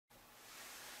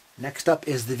Next up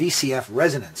is the VCF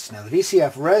resonance. Now the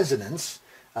VCF resonance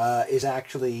is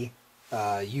actually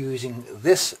using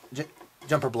this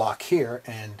jumper block here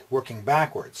and working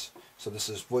backwards. So this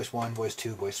is voice 1, voice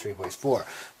 2, voice 3, voice 4.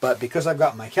 But because I've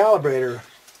got my calibrator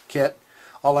kit,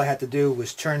 all I had to do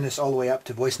was turn this all the way up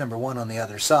to voice number 1 on the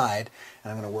other side,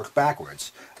 and I'm going to work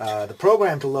backwards. The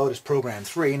program to load is program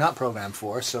 3, not program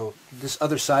 4, so this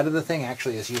other side of the thing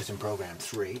actually is used in program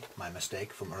 3, my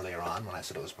mistake from earlier on when I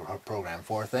said it was a program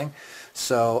 4 thing.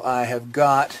 So I have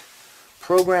got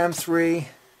program 3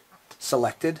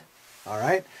 selected,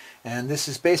 alright, and this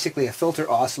is basically a filter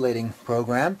oscillating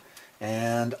program,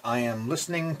 and I am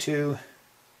listening to,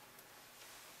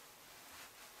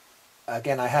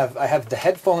 again, I have the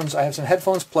headphones. I have some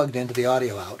headphones plugged into the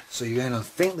audio out, so you're going to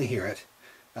faintly hear it.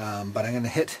 But I'm going to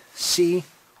hit C4.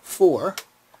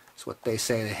 That's what they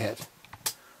say to hit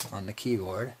on the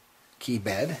keyboard, key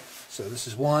bed. So this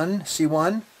is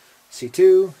C1, C2,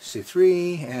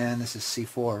 C3, and this is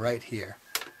C4 right here.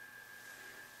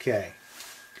 Okay.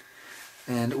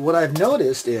 And what I've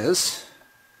noticed is,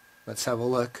 let's have a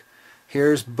look.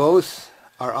 Here's both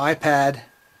our iPad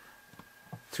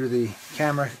through the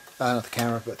camera, not the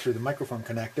camera, but through the microphone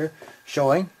connector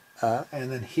showing, and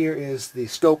then here is the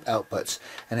scope outputs.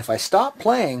 And if I stop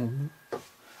playing,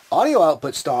 audio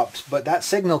output stops, but that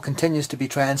signal continues to be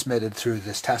transmitted through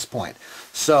this test point.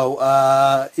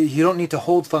 So you don't need to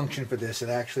hold function for this, it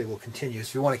actually will continue. So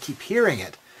if you want to keep hearing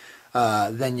it,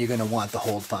 then you're going to want the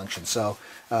hold function. So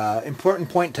important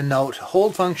point to note,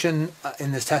 hold function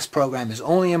in this test program is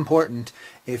only important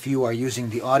if you are using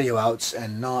the audio outs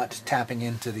and not tapping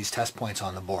into these test points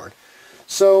on the board.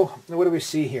 So what do we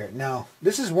see here? Now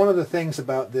this is one of the things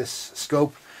about this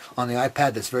scope on the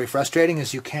iPad that's very frustrating,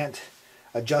 is you can't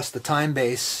adjust the time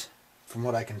base from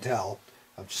what I can tell.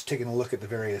 I'm just taking a look at the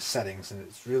various settings and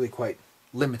it's really quite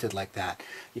limited like that.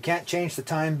 You can't change the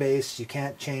time base, you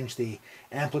can't change the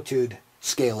amplitude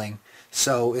scaling,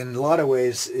 so in a lot of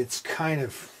ways it's kind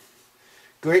of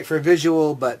great for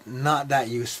visual but not that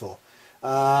useful.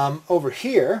 Over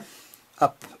here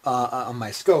up on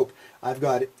my scope I've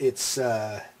got its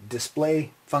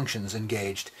display functions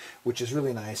engaged, which is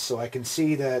really nice. So I can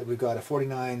see that we've got a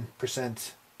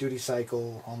 49% duty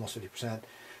cycle, almost 50%,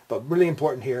 but really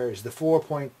important here is the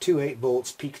 4.28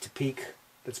 volts peak to peak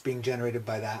that's being generated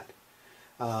by that.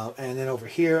 And then over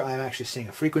here I'm actually seeing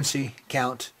a frequency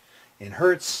count in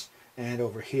hertz, and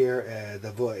over here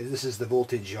this is the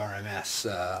voltage RMS,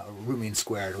 root mean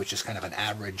squared, which is kind of an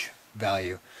average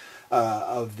value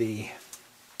of the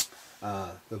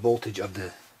voltage of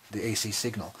the AC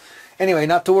signal. Anyway,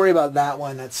 not to worry about that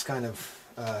one, that's kind of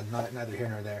neither here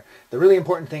nor there. The really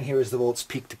important thing here is the volts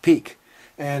peak to peak,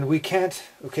 and we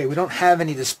don't have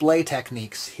any display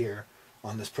techniques here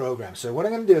on this program. So what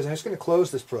I'm going to do is I'm just going to close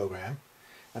this program,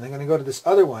 and I'm going to go to this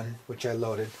other one which I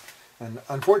loaded, and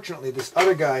unfortunately this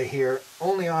other guy here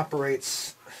only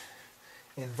operates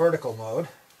in vertical mode.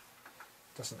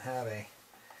 Doesn't have a,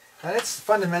 and it's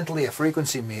fundamentally a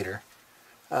frequency meter,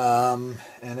 and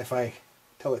if I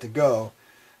tell it to go,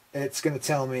 it's going to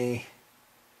tell me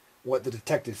what the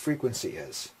detected frequency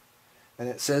is. And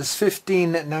it says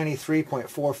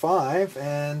 1593.45,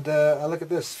 and I look at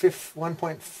this,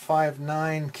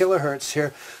 1.59 kilohertz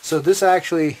here. So this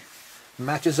actually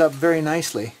matches up very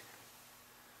nicely.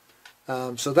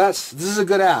 So this is a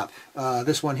good app.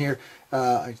 This one here,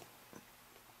 I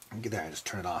just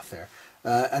turn it off there.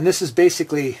 And this is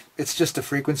basically, it's just a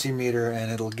frequency meter,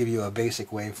 and it'll give you a basic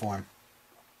waveform.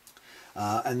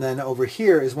 And then over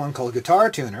here is one called Guitar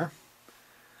Tuner.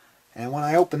 And when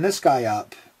I open this guy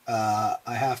up,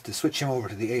 I have to switch him over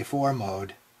to the A4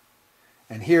 mode,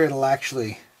 and here it'll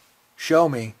actually show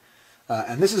me,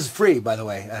 and this is free, by the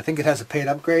way. I think it has a paid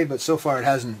upgrade, but so far it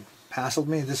hasn't hassled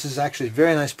me. This is actually a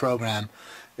very nice program.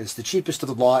 It's the cheapest of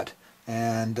the lot,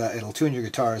 and it'll tune your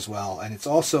guitar as well, and it's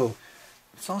also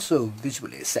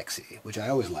visually sexy, which I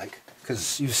always like,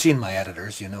 because you've seen my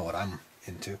editors, you know what I'm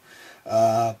into.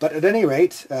 But at any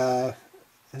rate,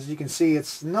 as you can see,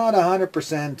 it's not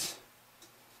 100%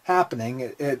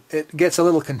 happening. It gets a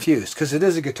little confused because it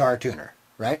is a guitar tuner,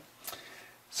 right?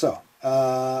 So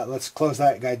let's close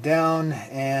that guy down,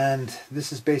 and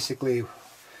this is basically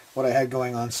what I had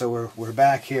going on. So we're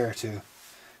back here to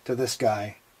this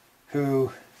guy,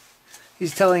 who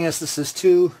he's telling us this is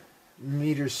 2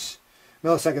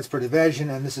 milliseconds per division,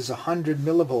 and this is 100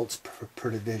 millivolts per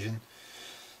division.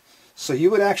 So you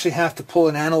would actually have to pull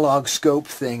an analog scope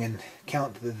thing and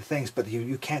count the things, but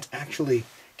you can't actually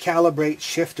calibrate,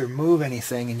 shift, or move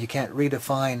anything, and you can't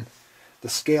redefine the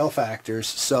scale factors.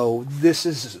 So this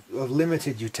is of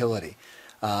limited utility.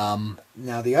 Now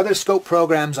the other scope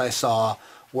programs I saw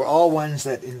were all ones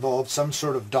that involved some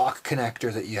sort of dock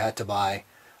connector that you had to buy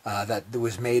that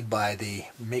was made by the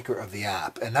maker of the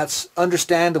app. And that's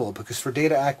understandable, because for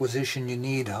data acquisition you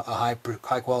need a high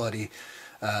quality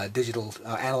digital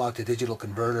analog to digital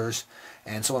converters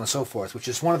and so on and so forth, which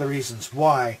is one of the reasons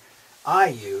why I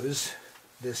use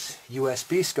this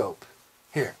USB scope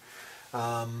here.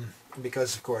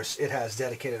 Because of course it has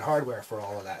dedicated hardware for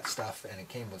all of that stuff, and it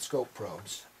came with scope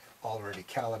probes already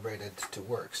calibrated to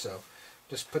work. So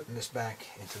just putting this back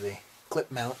into the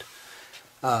clip mount.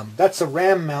 That's a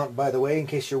RAM mount, by the way, in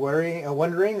case you're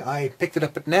wondering. I picked it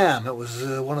up at NAMM. It was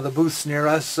one of the booths near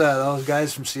us. Those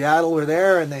guys from Seattle were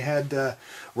there, and they had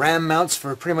RAM mounts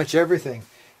for pretty much everything.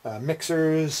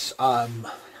 Mixers,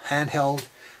 handheld.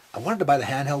 I wanted to buy the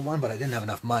handheld one, but I didn't have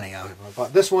enough money. I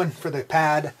bought this one for the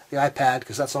iPad,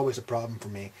 because that's always a problem for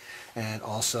me. And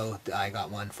also I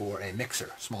got one for a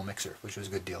mixer, small mixer, which was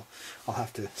a good deal. I'll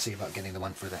have to see about getting the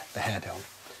one for the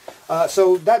handheld.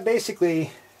 So that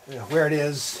basically, where it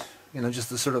is, just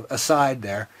the sort of aside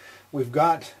there. We've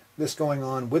got this going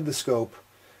on with the scope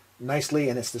nicely,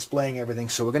 and it's displaying everything.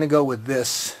 So we're going to go with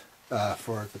this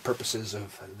for the purposes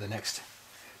of the next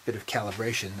bit of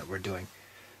calibration that we're doing.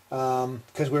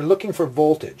 Because we're looking for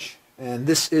voltage, and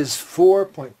this is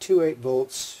 4.28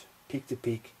 volts peak to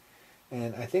peak,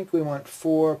 and I think we want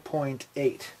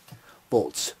 4.8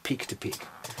 volts peak to peak.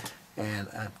 And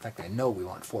in fact, I know we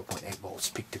want 4.8 volts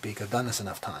peak to peak. I've done this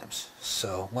enough times.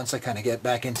 So once I kind of get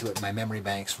back into it, my memory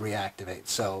banks reactivate.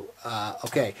 So,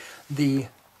 okay, the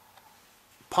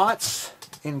pots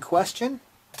in question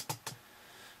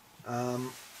are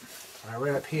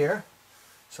right up here.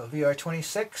 So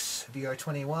VR26,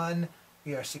 VR21,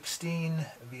 VR16,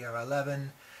 VR11,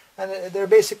 and they're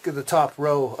basically the top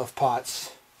row of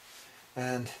pots,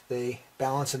 and they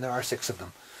balance, and there are 6 of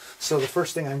them. So the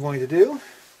first thing I'm going to do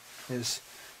is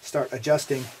start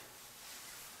adjusting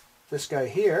this guy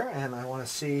here, and I want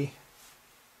to see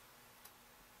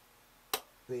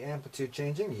the amplitude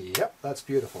changing. Yep, that's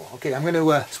beautiful. Okay, I'm going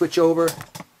to switch over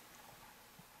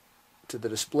to the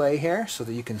display here so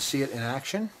that you can see it in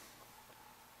action.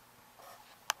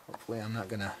 Hopefully I'm not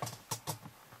going to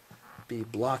be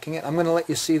blocking it. I'm going to let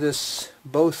you see this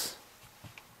both.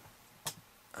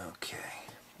 Okay,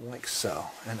 like so.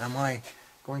 And am I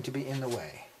going to be in the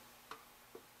way?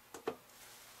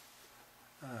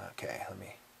 Okay,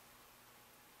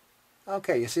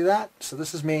 okay, you see that? So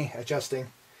this is me adjusting,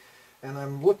 and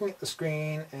I'm looking at the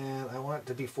screen, and I want it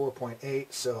to be 4.8,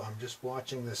 so I'm just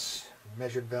watching this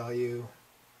measured value.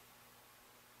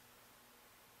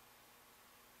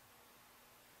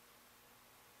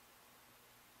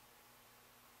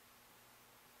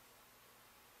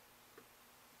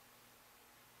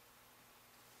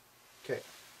 Okay,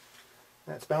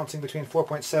 that's bouncing between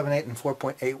 4.78 and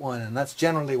 4.81, and that's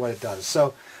generally what it does.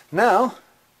 So now,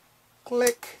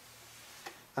 click,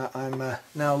 I'm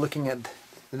now looking at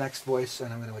the next voice,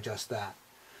 and I'm going to adjust that.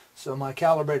 So my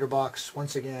calibrator box,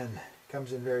 once again,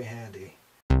 comes in very handy.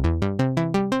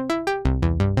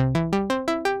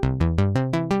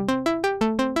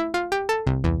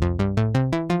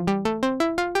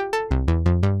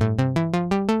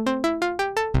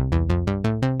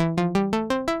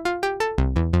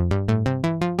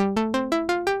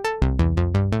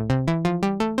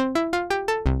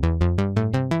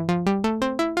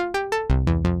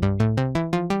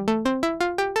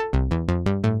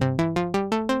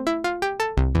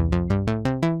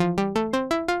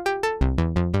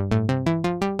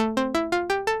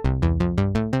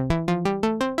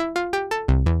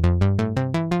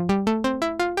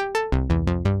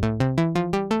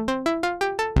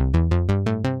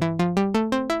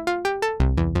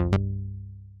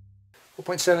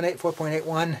 4.78,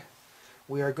 4.81,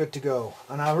 we are good to go.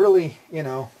 And I really,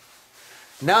 now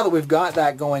that we've got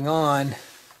that going on,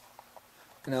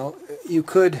 you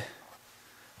could,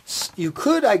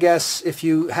 I guess, if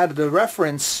you had the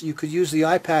reference, you could use the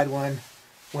iPad one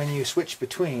when you switch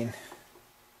between.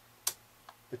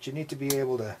 But you need to be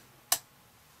able to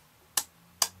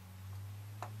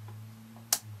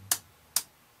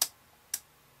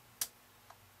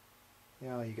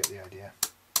you get the idea.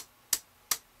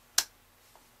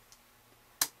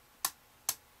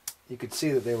 You could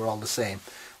see that they were all the same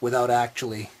without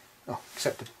actually,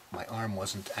 except that my arm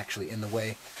wasn't actually in the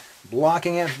way,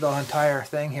 blocking it, the entire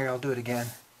thing. Here, I'll do it again.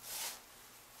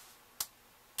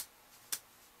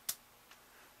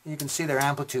 You can see their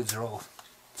amplitudes are all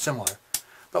similar.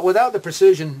 But without the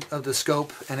precision of the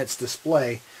scope and its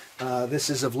display, this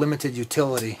is of limited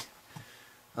utility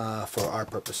for our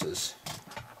purposes.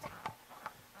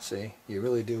 See, you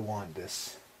really do want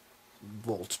this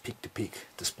volts peak-to-peak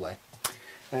display.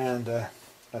 And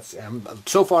That's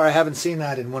so far I haven't seen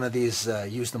that in one of these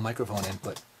use the microphone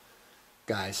input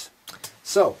guys.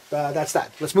 So that's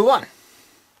that. Let's move on.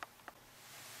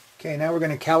 Okay, now we're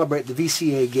going to calibrate the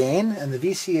VCA gain, and the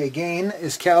VCA gain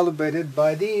is calibrated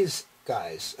by these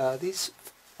guys. These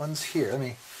ones here. Let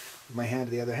me put my hand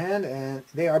to the other hand, and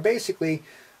they are basically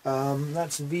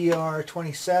that's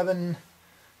VR27,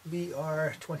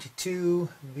 VR22,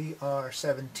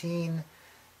 VR17,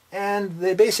 and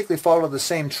they basically follow the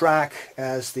same track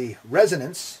as the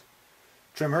resonance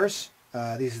trimmers.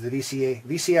 These are the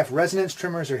VCF resonance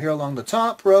trimmers are here along the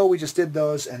top row. We just did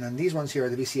those, and then these ones here are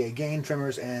the VCA gain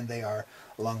trimmers, and they are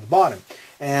along the bottom.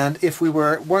 And if we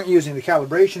weren't using the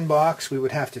calibration box, we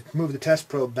would have to move the test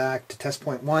probe back to test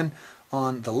point 1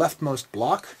 on the leftmost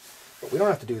block. But we don't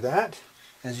have to do that.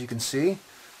 As you can see,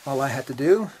 all I had to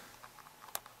do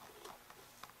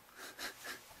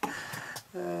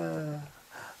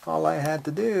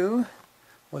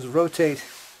was rotate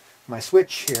my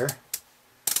switch here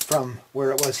from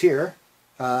where it was here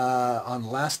on the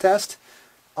last test,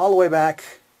 all the way back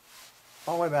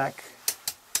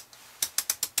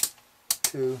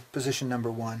to position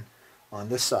number 1 on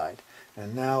this side.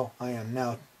 And now I am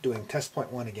now doing test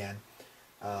point 1 again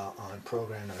on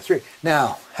program number 3.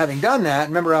 Now, having done that,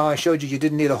 remember how I showed you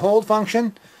didn't need a hold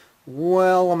function?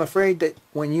 Well, I'm afraid that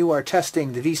when you are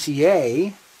testing the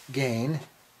VCA gain,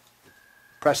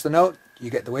 press the note, you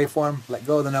get the waveform, let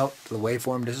go of the note, the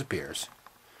waveform disappears.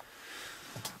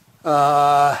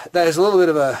 That is a little bit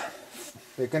of a,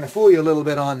 they're going to fool you a little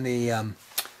bit on the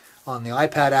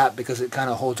iPad app because it kind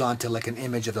of holds on to like an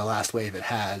image of the last wave it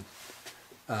had.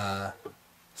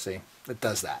 See, it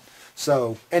does that.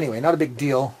 So anyway, not a big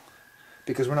deal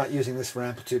because we're not using this for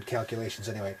amplitude calculations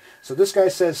anyway. So this guy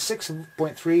says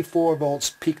 6.34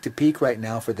 volts peak to peak right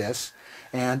now for this,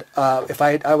 and if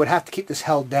I would have to keep this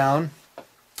held down.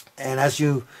 And as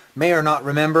you may or not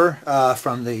remember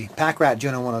from the Pack-Rat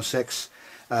Juno 106,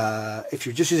 if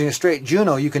you're just using a straight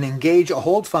Juno, you can engage a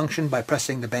hold function by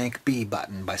pressing the Bank B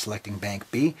button, by selecting Bank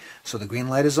B. So the green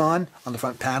light is on the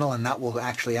front panel, and that will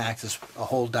actually act as a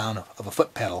hold down of a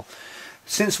foot pedal.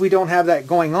 Since we don't have that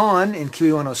going on in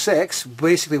Kiwi-106,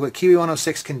 basically what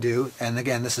Kiwi-106 can do, and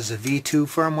again this is a V2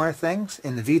 firmware thing,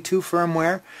 in the V2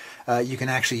 firmware you can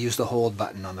actually use the hold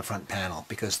button on the front panel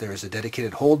because there is a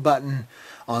dedicated hold button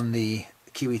on the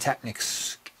Kiwi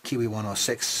Technics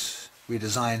Kiwi-106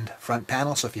 redesigned front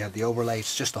panel. So if you have the overlay,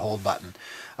 it's just a hold button.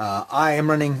 I am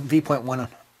running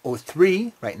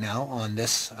V.103 right now on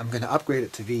this. I'm going to upgrade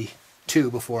it to V2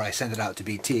 before I send it out to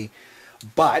VT,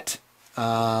 but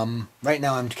right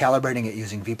now I'm calibrating it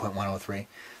using V.103.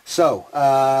 So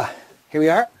here we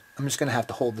are. I'm just going to have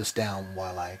to hold this down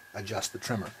while I adjust the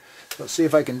trimmer. So let's see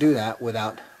if I can do that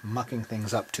without mucking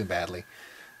things up too badly.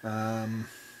 Alright,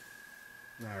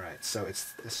 so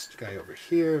it's this guy over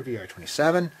here,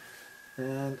 VR27,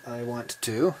 and I want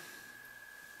to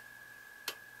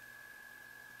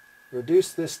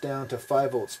reduce this down to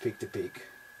 5 volts peak to peak.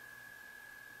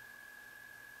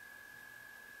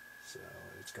 So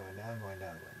it's going down, going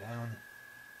down, going down.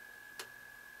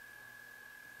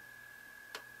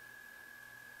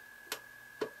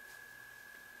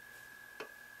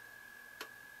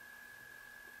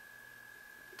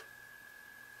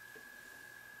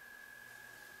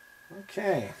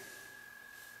 Okay.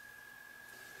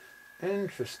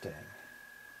 Interesting.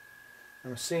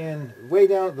 I'm seeing way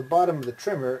down at the bottom of the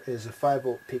trimmer is a 5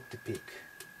 volt peak to peak.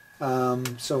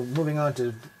 So moving on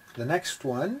to the next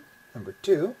one, number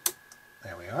 2.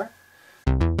 There we are.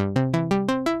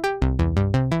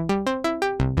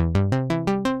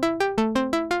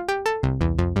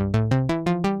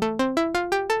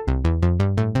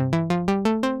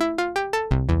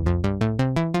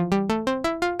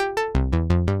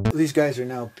 These guys are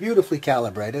now beautifully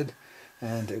calibrated,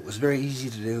 and it was very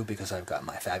easy to do because I've got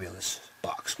my fabulous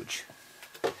box, which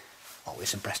I'm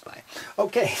always impressed by.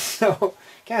 Okay, so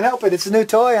can't help it. It's a new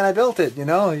toy and I built it, you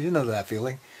know that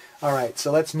feeling. All right,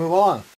 so let's move on.